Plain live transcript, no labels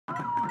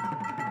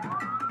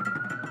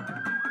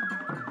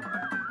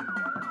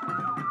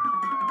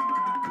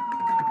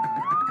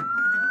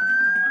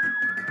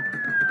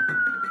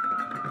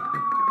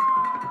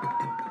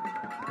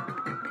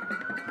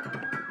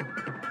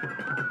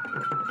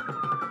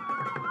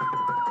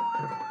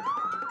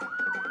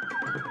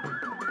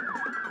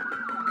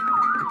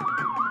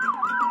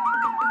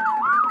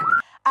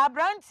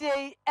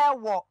Abrantie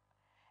ewo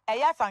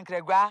Ei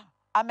Asankragua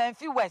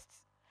Amenfi West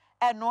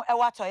eno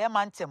ewa toye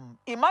mantem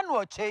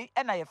Emmanuel Chei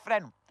na ye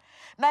frɛ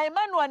na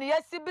Emmanuel ne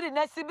yasibiri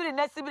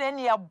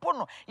ne yabo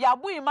no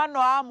yabo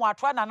Emmanuel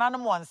amoatwa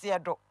nananom wonse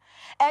do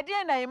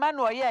ede na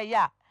Emmanuel ye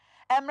ya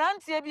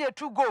emrantie bi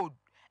etu gold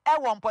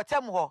ewo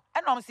mpotem ho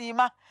enom se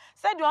yima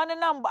se de one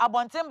na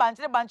abontem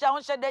banche ho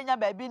hyede nya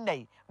ba bi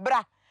nei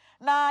bra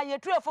na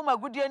yetu efom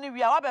agudie ni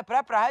wi a wa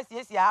beprepra ha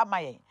siesie ha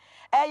mayen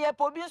eye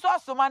po bi nso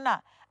asoma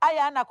na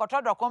aya na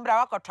kotro dokombra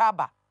wa kotro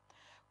aba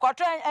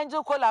kotro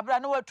angel cola bra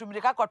na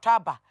watumrika kotro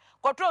aba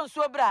kotro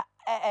nsuo bra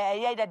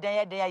ye deden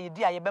ye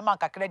di aye be man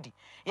kakra di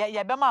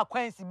ye be man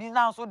kwansi bi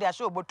na nso de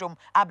ahye obotom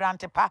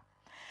abrantepa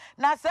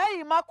na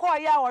sai makọ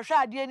ya wo hwa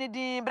ade ni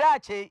din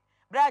brache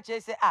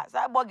se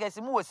sa boges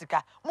mu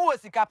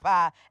wosika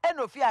pa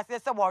enofi ase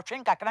se wo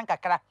twen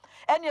kakra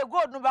ene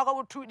gold no ba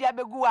ko tu dia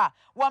begu a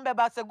won be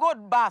ba se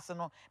gold bars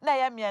no na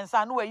ye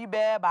miensa no wayi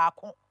be ba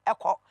ko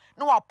ekọ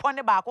no wa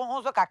pone ba ko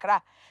ho so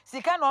kakra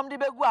sika no omde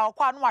begu a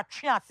okọ no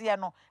atwe ase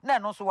no na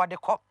no so wode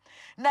kọ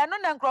na no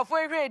na nkrofo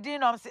ehwe din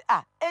no se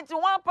enti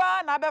wan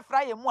pa na be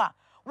fra ye mu a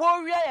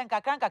wo wie ye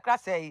kakra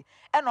sei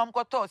enom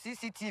koto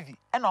CCTV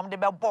enom de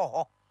be bo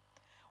ho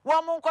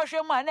wo mun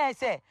kohwe mu a na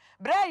se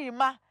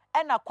brayima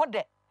ena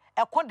kode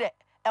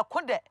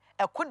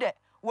ekonde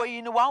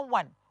woyi ni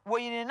 11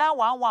 woyi ni na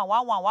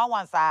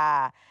 11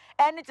 saa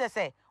eni te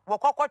se wo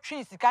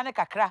kokotwe sika ne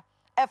kakra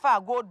efa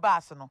gold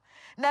bars no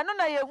na no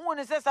na yehu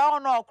ni se sa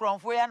ono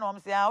okronfo ya no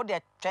mse wo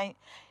de twen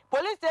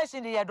police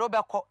station ye do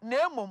beko na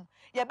emum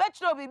ye be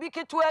kire obibi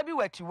ketua bi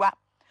watiwa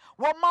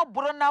wo ma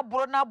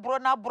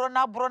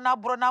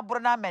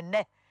brona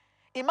menne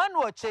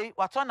Emmanuel Chei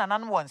wato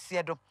nanan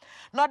wonse do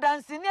no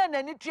dansini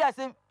anani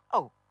tuase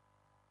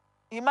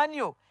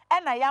Emmanuel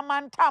ena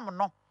yamantam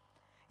no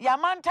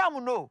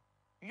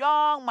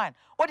young man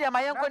what am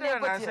I going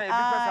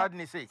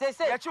to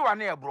say ya chiwa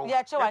na ebro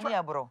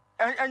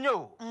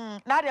enyo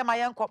na de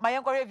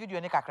mayenko video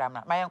ni kakra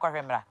na mayenko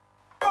hwemra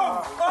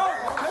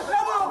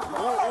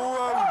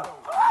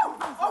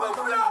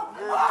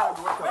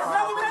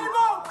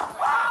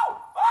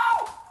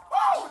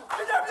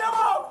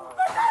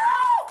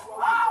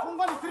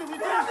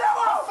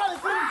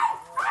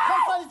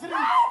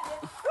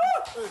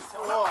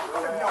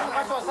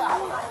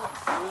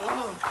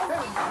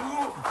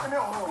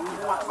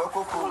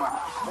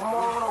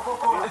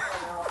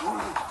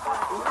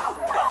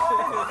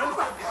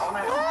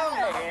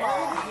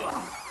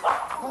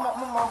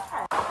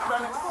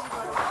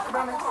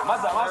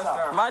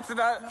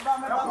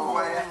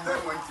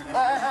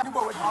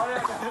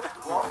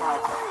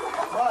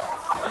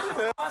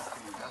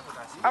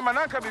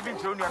amananka bibi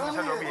nche onu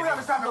anse do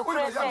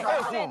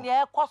mi ni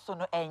e koso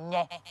no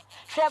enye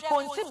hwe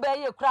konti ba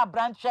ye kura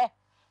branche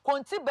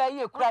konti ba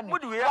ye kura ni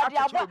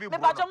me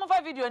ba cho mo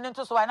fa video ni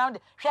nto so wa na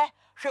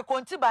hwe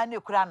konti ba na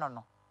kura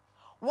no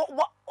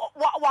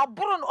wa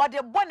buru no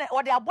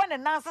ode abone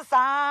nanse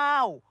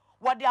saa o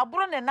wode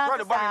aburu ne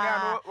nanse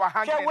saa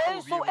hwe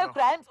we so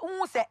ekura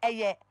hu se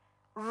eye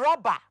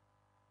rubber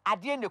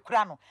ade ne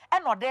kura no e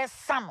no de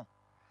san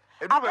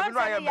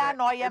ya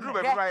no ya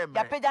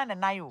peja ne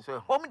nan o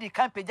om di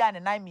kan peja ne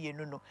nan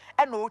mienu no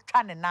e na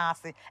otwa ne nan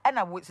ase e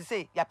na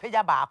se ya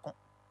peja baako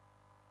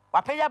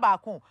wa peja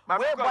baako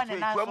we bo ne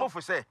nan so mo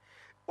se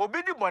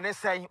obi di bone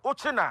sen o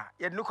chi na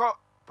ye nuko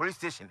police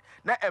station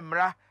na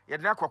emra ye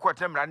na kwakwa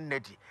temra ne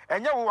nadi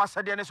enye wo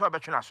wasade ne so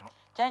obetwena so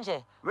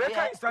chenje we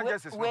can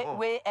instances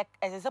we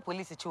as a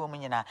police chi wo mu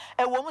nyina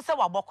e wo mu se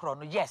wa bokro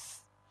no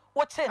yes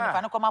wo che ne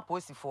fa ne koma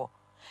posifo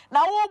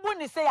na wo bu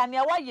ni se ya ne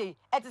wa ye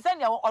etise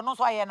ne ono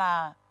so aye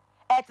na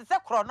etise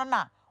kro no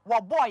na wo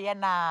boy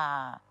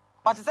na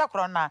otise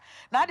kro na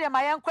de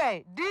ma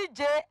yenkwe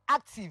DJ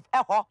active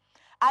eho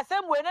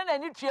asem we na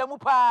ni tuamu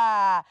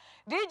pa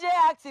DJ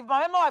active ma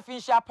me wa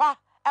finshapa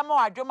ema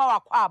wa dwoma wa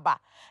kwa aba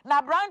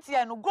na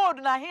brantie no gold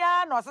na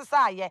hia na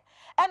osesa aye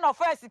e no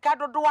fa sika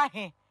dodo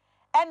ahe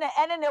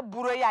ene ne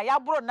buro ya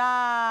buro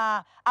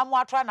na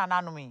amoatra na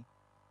nanom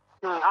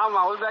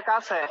ama we be ka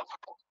se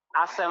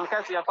asem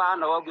kase pa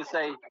na wabu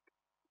sei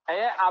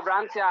eye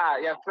abranti a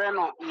ye frɛ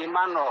no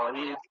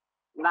Emmanuel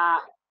na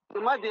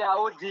tumadi a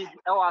odi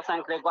e wa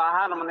Asankragua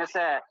ha no ne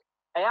se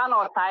eye na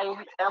otai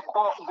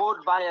ekɔ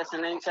gold buyers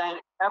ne nchen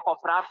ekɔ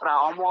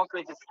frafra omo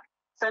office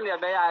send ye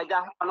be ya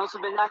aja ono so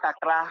benya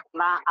kakra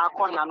na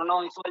akɔ na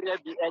no nso nya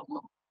bi edi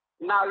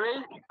na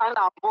we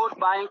ana gold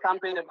buying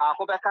company ba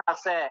ko be ka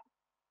se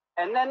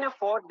and then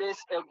 4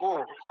 days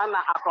ago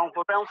ana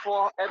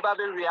akonfofenfo eba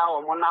be wia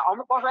omo na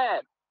omo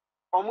kɔfɛ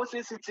omo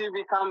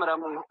CCTV camera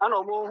mu ana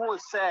omo hu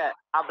se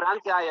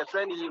abranti a ye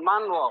friend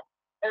Emmanuel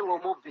e wo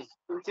mo bi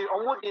nti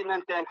omo di na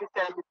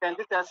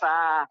ntentete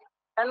saa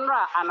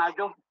enra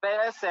anajo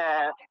be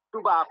se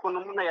tuba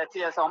kono mu na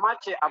yete so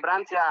mache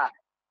abrante a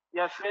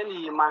ye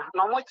freni ma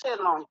no mo che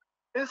no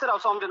instead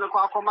of something ko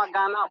akoma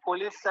Ghana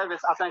Police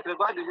Service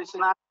Asankragua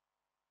Divisional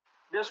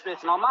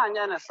District no ma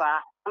anya ne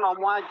sa na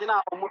mo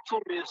agina o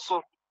mutumi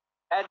so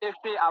e de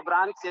fi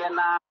abrante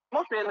na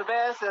mo fe no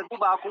be se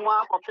tuba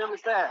kuma ko fem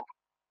se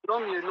no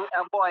mi no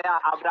e boy a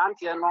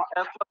abrante no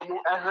e fa mu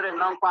e hre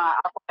no kwa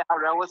akwa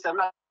arewo se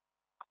na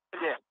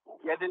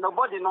ye de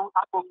nobody no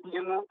akopie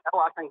mu e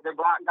wa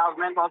Asankragua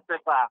government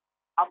hospital.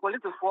 A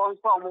police force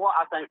from what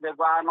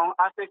Asankragua no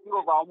take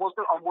over almost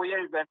omoye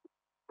invest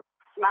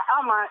na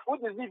ama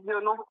udi video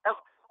no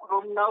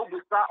from now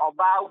bisa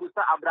oba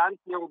bisa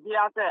abrante obi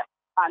ase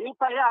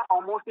anipa ya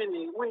almost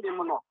ni windi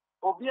mu no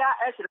obi a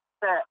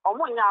ehre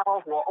omunya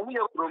hoho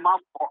omuye kuroma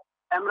fo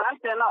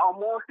emrante na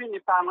almost ni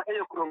pa no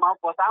kuroma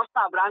fo san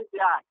abrante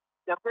a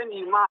de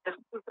peni ma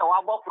esu se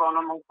wa bokro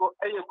no ko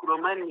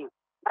kuroma ni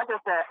na se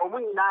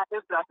omunya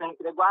esra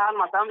Asankragua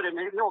ma tamre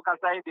me no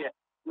kasaide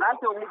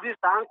nanti omudi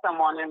sansa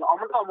morning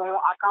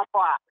omudo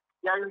akampo a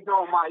ya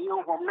njo ma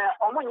yo home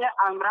omunye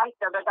amran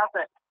kebeka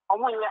se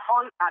omunye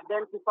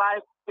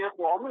unidentified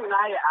people omunye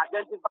ye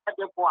identified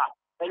people a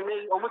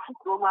ene omutu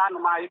kroma no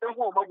ma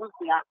yehu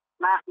omabusia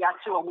na ya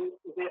chi omu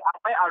ise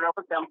apai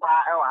arebo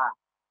tempa ewa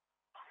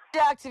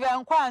active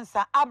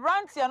nkwansa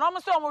abrantia no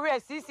so mo hwe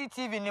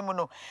CCTV ni mu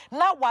no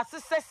na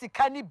wasese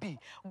sika ni bi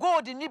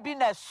gold ni bi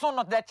na so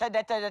no dete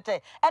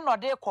e no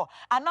de ko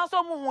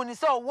anaso mo hu ni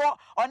se wo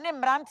one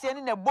mrantia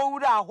ni na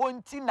bowura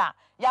ahonti na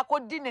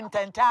yakodi ni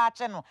ntenta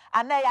ache no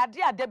ana ya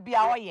de ada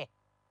bia oye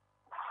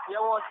ye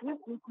wo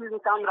CCTV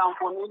camera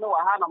mfoni no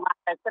ha no ma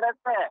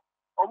etrese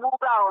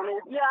omubra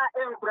oni bia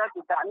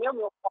enkuratuka ni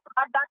mo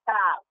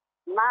adaka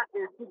na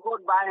esi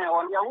gold buy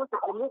on ya wo se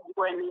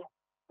omugweni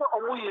so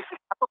omuyi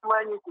to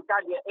many to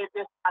get it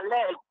is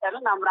alleged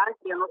and I'm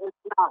ranking no it's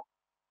now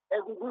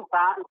every good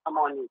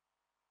money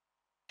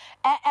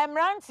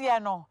emrantie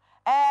no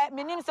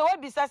minim se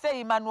wabisa se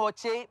Emmanuel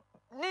che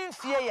ni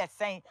mfie ye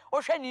sen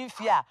o hwe ni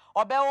mfie a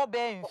obewo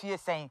be mfie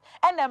sen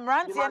ena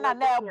emrantie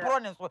na ebro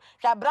ne so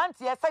hwa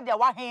brantie se de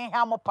wa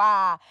henham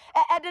pa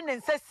de ne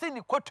nse si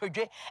ni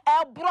kotodwe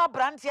ebro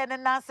brantie ne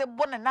nanse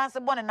bo ne nanse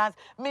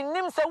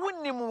minim se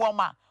wunnim wo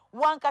ma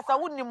wankasa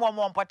wunnim wo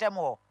mo mpotem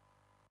wo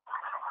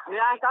ni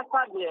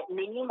ankasa de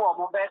minimum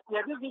mo be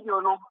ye video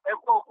no e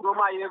ko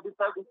kroma ye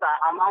bisa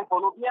amanfo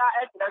no bia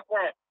e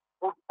trese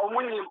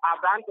omunim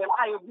abrante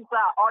ayo bisa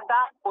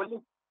order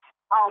police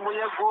a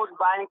omuye gold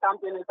buying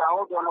company ta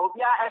o no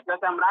bia e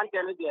trese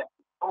mrante ne de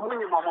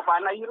omunim mo pa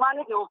na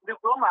yimani de ofri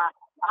kroma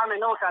ame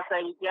no ka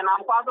sai ye na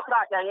mkwa do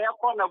kra ye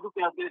ko na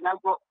buke de na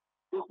ko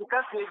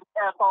isikasi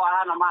e ko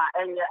ha na ma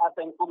enye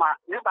Asankuma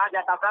ne ba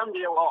ja ka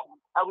family wo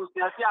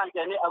abusiasi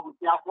antene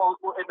abusiafo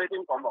ko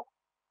ebedin kombo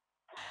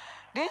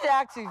DJ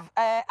active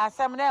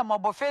asem na mo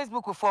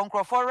Facebook for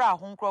nkrofo ra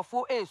ho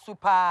nkrofo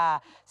super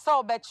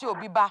so bechi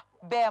obi ba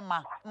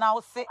bema na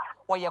wo se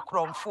wo ye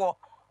kromfo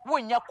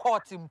wonye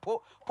court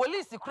mpo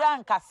police kura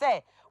nka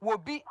se wo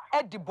bi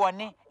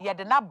edibone ye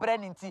de na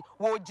brand nti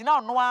wo gina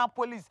no an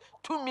police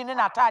 2 minutes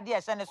na tade e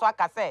hye ne so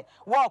aka se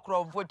wo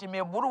kromfo ti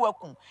me buru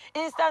wakum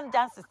instant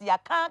justice ya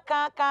kan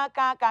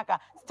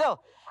still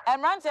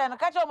emrante no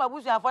ka che o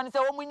mabusuafo ne se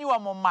wo munyi wo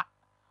momma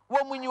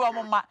wo munyi wo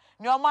momma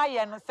ni o ma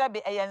ye no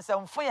sebe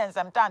eyensamfo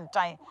yensam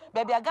tantan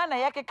bebia Ghana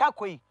ye keka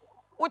koi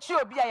uchi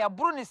obi a ya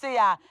buru ni se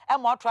ya e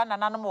mo oto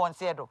nananom won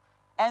se do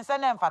ense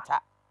ne mfata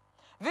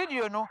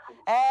video no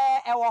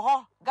wo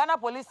ho Ghana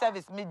Police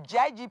Service mi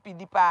GIGP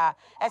dipa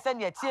ese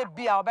ne tie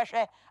bia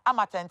obehwe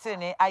amatente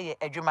ne aye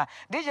adwuma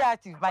DJ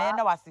active maye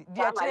na wase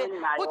di akire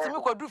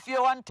utimi kodu fie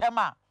won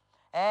tema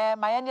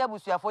maye ne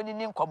abusuafo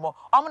ni nkomo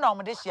omo na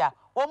omo de hia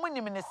wo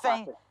munim ne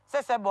sen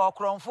sesebe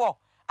okromfo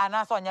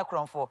anasa onye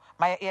kromfo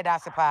ma ye da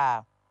ase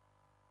pa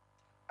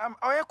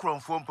oye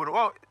kromfo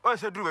mpo o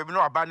se duru bebi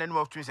no aba na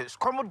no tumi se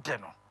komo de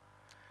no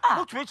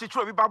mo tumi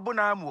chichiro bi babo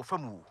na mu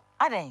ofamu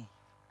aden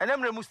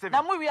enemre mu Steven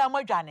na mu wi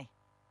amadwane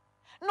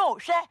no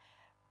hwe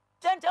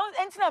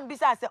entina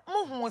mbisa se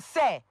muhu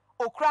se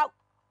okra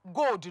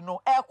gold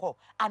no eko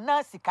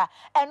anasika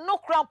eno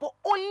krampo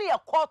only a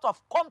court of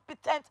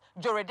competent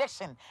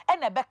jurisdiction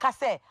ene beka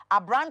se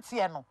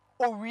abrantie no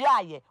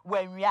owiaye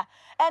wanwia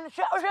and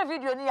share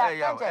video ni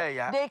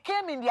ya they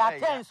came in their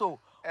turn so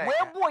we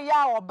bu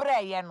ya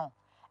obreye no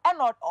e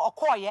no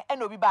okoye e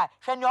no bi ba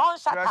hwe ne on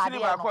shatade no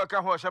ba ko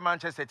ka ho hwe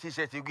Manchester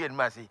t-shirt iguye ni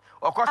masi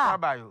okosa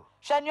ba yo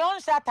hwe ne on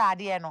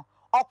shatade no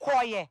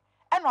okoye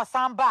e no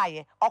san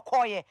baaye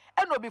okoye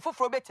e no bi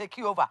foforo be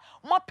take over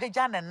mo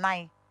pagya ne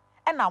nan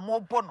e na mo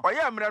bo no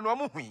oye amra no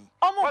mo hui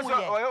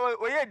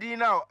oye di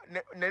na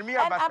mi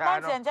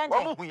abata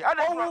no mo hui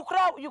o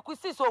kra you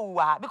could see so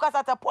wa because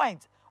at a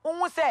point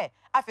unwu se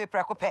afi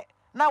prekope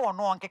na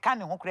wono onkeka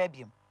ne ho kra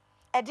biem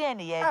ede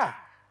ne ye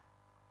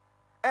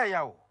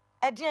ya wo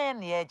ede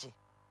ne ye je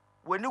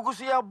wani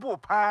gusu ya bo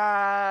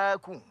pa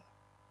ku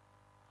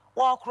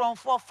wo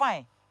kronfo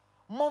fine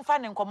momfa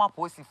ne nkoma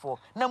posifo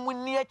na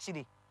munni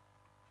akire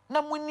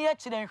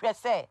nhwe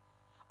se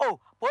oh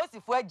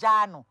posifo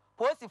agya no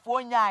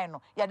polisifoɔ nyae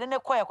no yɛde ne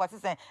kɔ yɛkɔse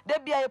sɛn da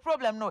bia yɛ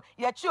problem no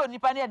yɛkyi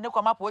onipa ne yɛde ne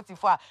kɔma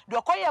polisifoɔ a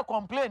deɛ ɔkɔyɛ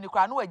complain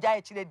kora no wɔagya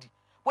yɛkyerɛ di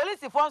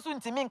polisifoɔ nso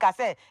ntimi nka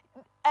sɛ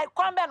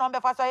kwan bɛɛ na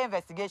ɔmbɛfa so yɛ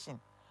investigation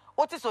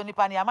wote so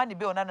nipa ne ama ne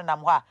be ona no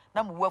nam hɔ a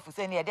na mu wafu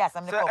sɛ ne yɛde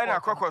asɛm ne kɔ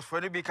ɛna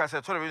kokosfoɔ no bi ka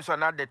sɛ tɔrɔ bi nso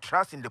na the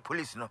trust in the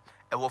police no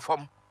ɛwɔ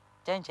fam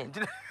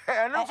kyɛnkyɛn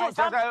ɛno nso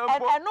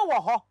ɛno wɔ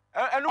hɔ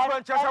ɛno kɔ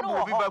nkyɛ sɛ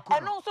bo obi ba ku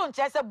ɛno nso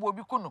nkyɛ sɛ bo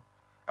obi ku no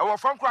ɛwɔ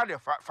fam kora de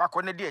fa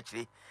kɔ ne de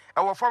akyire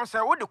ɛwɔ fam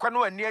sɛ wode kɔ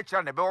no ani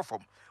akyire na ɛbɛwɔ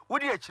fam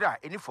wode akyire a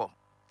ɛni fam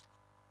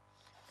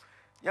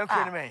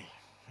yɛnkɔ ne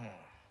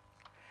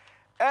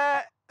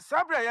mɛn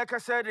sabra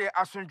yɛkasɛ de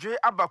asomdwe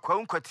aba kwa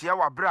nkwatia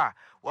wɔ abra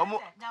wɔ mo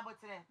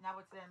nyabotere ma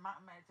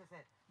sɛ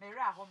me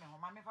ra ho me ho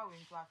ma me fa we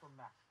nso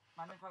asomra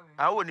ma me fa we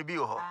wɔ ne bi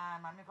wɔ hɔ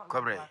ma me fa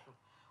kɔbrɛ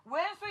we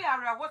nso yɛ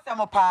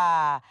awerɛhosɛm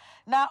paa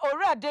na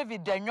owura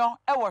David Danyo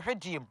ɛwɔ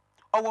hwediem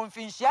ɔwɔ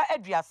mfinhyia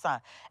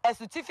aduasa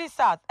Esutifi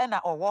South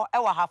ɛna ɔwɔ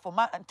ɛwɔ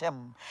Hafoma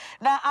ntem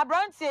na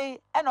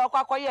abrantie ɛna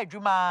ɔkɔ akɔyɛ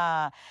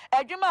adwuma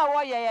a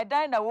wɔyɛ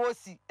dan na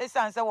wɔsi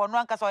esan sɛ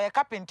wɔno ankasa ɔyɛ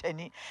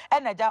carpentani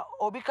ɛna gya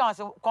obi kan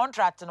sɛ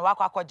contract no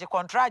wakɔ akɔgye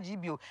contract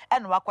bio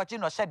ɛna wakɔgye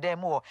no hyɛ dan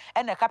mu hɔ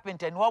ɛna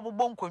carpentani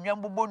wɔbobɔ nkonnwa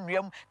mbobɔ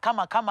nnuam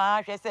kama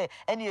ahwɛ sɛ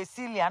ɛne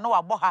esilia no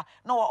wabɔ ha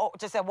na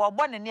kyɛ sɛ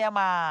wɔbɔ ne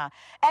nneɛma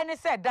ɛne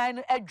sɛ dan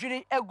no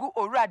adwiri egu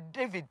owura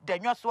David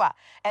Danyo so a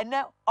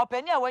ɛnɛ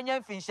ɔpani a wɔanya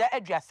mfinhyia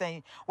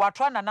aduasa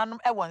watwa nananom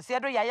ɛwɔ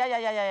nse do ya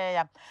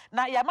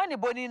na yamani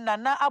boni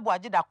nana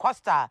Abuajida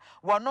Costa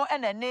wono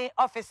enene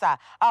officer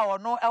a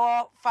wono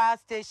ɛwɔ fire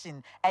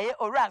station ɛyɛ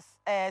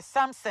Oras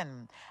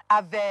Samson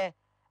ave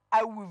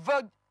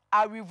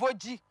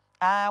awivoji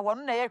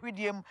wono na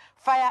yɛhwidiem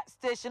fire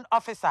station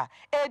officer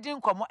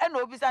edin komo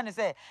ɛna obisa ne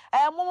sɛ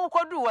mumu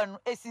kodu won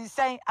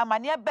esisen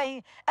amane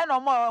bɛn ɛna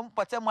ɔmo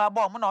mpɔtɛmu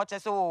aba ɔmo na ɔkyɛ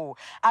sɛ o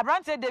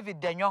abrante David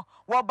Danyo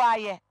wo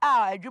baaye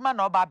adwuma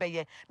na ɔba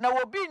bɛyɛ na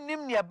wobi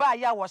nim ne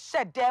baaye a wo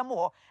hyɛ dan mu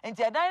hɔ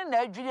nti ɛdan na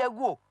adwiri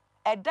agu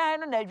ɛdan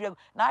no na adwiri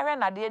na ahwɛ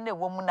na de na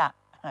ɛwɔ mu na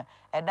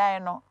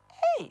ɛdan no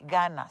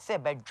Ghana sɛ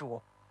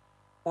bɛdwo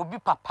obi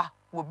papa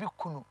obi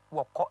kunu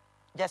wɔkɔ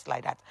just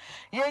like that.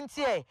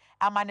 Yentie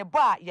amanebo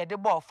a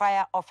yedebo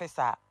fire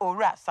officer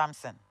Ora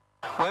Samson.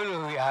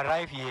 When we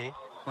arrived here,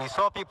 we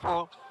saw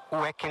people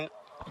working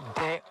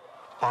there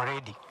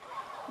already.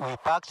 We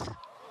packed,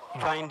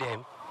 joined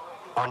them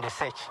on the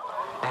search.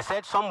 They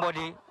said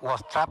somebody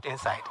was trapped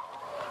inside.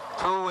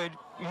 So we're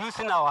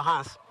using our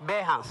hands,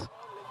 bare hands,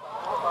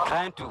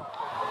 trying to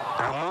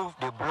remove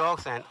the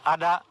blocks and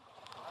other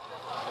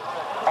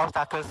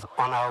obstacles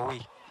on our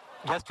way,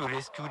 just to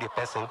rescue the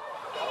person.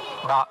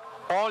 But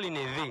all in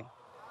a vain.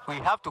 We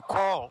have to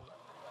call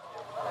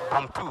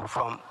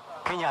from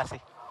Kenyasi,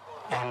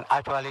 and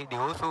actually they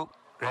also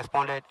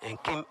responded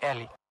and came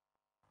early.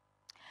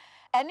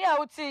 Any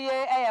outi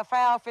a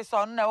fire officer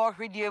on our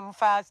radio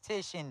fire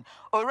station,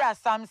 Ora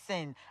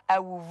Samson, a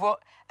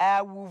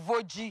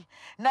Wuvoji,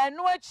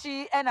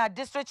 Nanuachi, and a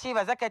district chief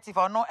executive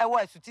or no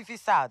Esutifi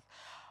South,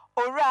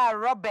 Ora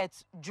Robert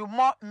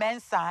Jumo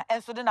Mensa,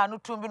 and so then I know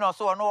Tumbino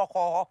so no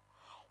call.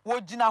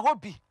 Wojina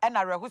hobi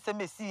ena rehusem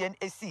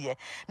esiye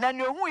na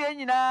ne ohu ye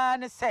nyina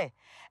ne se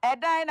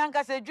edan na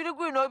nka se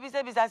dwurigu na obi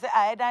se bisa se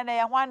edan na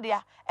ye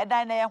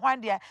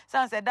hwandea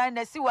sans edan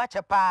na siwa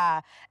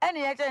chepa ene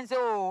ye chen se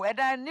o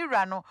edan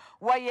nira no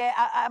wo ye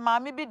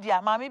maami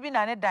bi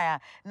na ne dan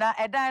na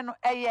edan no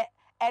eye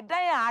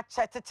edan a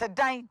chetete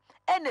dan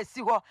ena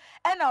si ho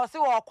ena o se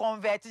wo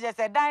convert je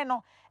se dan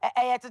no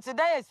eye tete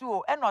dan esi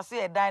o ena o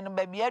se edan no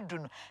ba bi adu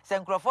no se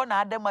nkrofo na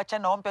adam ache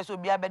na on pese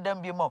obi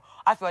abedam bi mo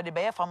afi o de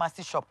be ye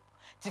pharmacy shop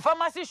ti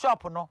pharmacy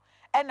shop no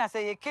ena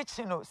se ye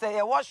kitchen no se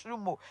ye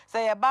washroom o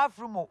se ye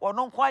bathroom o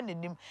ono nko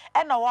ananim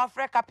ena wo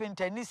afre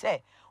carpenter ni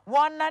se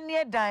won na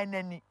ne dan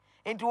nani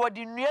enti wo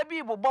di nnua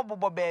bi bobbo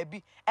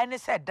baabi ene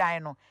se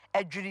dan no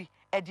adwiri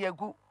ede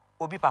agu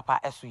obi papa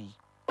eso yi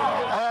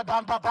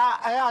dan tata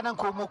anan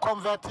ko mu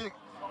convert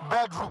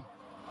bedroom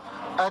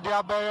they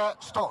are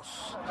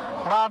stores.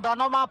 Now the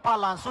normal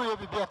balance so you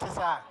be better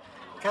sir.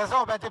 Cause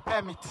all better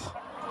permit.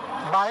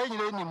 By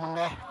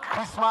any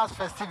Christmas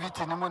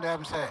festivity ni mun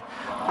dem say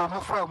ko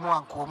mu fra mu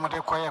anko mu de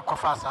koye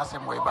kofa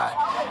asem we by.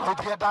 It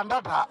get done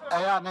that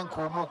aya nan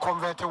ko mu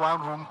convert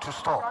one room to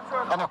store.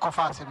 And a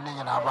kofa asem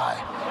ni na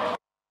buy.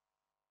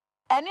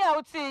 Any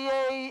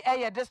outi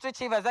ye district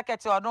chief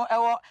executive no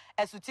ewo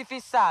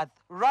Esutifi South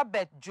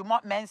Robert Jumo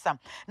Mensa.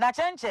 Na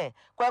chenche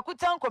kwa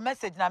kutanko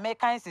message na me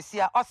kan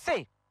sisia o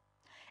say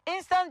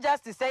instant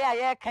justice say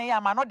aye kan ya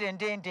ma no den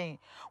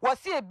wo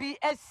se bi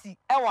asi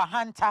ewo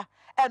hanta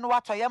eno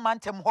watoye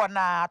mantem ho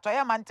na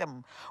atoye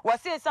mantem wo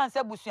se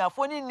sanse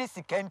busuafo ni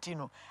sikanti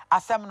no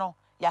asem no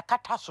ya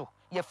kata so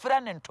ye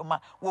fra ne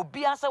ntoma wo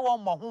bia se wo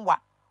mo ho wa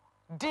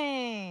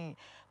din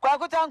kwa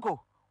kutanko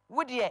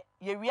wudie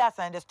ye wi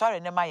asan the story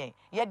ne mayen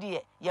ye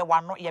de ye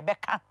wano ye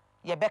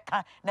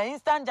beka na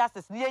instant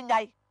justice ni ye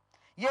nyai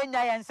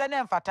ense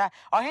ne mfata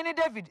ohene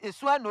David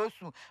esua na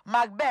osu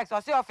Macbex o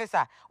se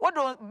officer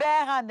wodo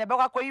bear hand ne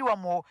bekwa koyi wo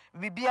mo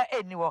bibia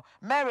eni wo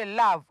Mary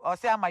Love o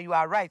se ama you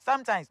are right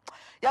sometimes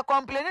ya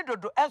complain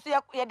dodo enso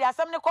ye de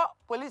asem ne ko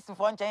police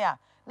fo nchen ya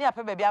ne ya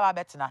pe bia ba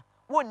betena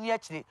won ni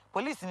akire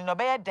police ni no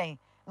be den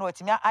no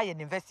otimi aye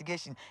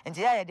investigation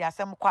nti ya de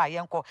asem kwa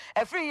yenko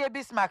every year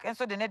Bismarck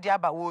enso de ne de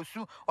aba wo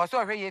su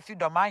oso hwe ye fi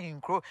doma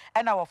hinkro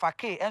ena wo fa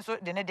ke enso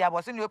de ne de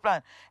aba so new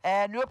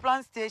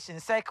plan station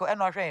cycle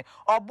ena hwe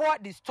obo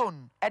the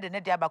stone e de ne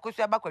de aba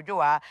kosu aba kwadwo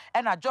wa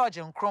ena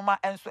George Nkroma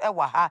enso e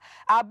wa ha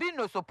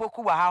Abino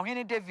Sopoku wa ha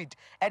hwene David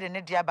e de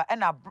ne de aba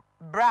ena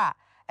bra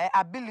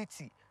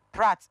ability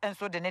Pratt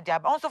enso de ne de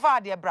aba onso fa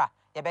de bra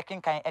ye be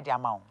kenkan e de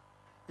ama wo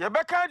ye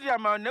be ka de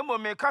ama na mo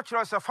me ka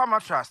kiro se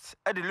Farmer Trust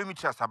e de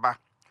limited aba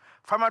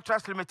Farmer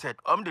Trust Limited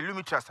the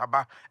limited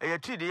aba e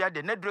ti de ya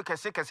de nedro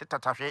kese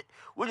tatahwe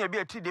wonya bi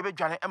ati de be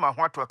dwane e ma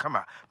ho ato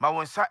kama ma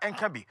wonsa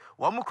enka bi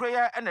wo mukro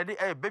ya e na de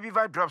baby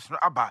vi drops no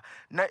aba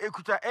na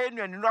ekuta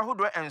enuanu no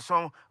ahodo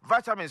enson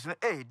vitamins no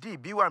A D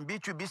B1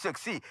 B2 B6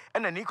 C e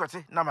na ni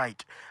kote na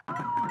might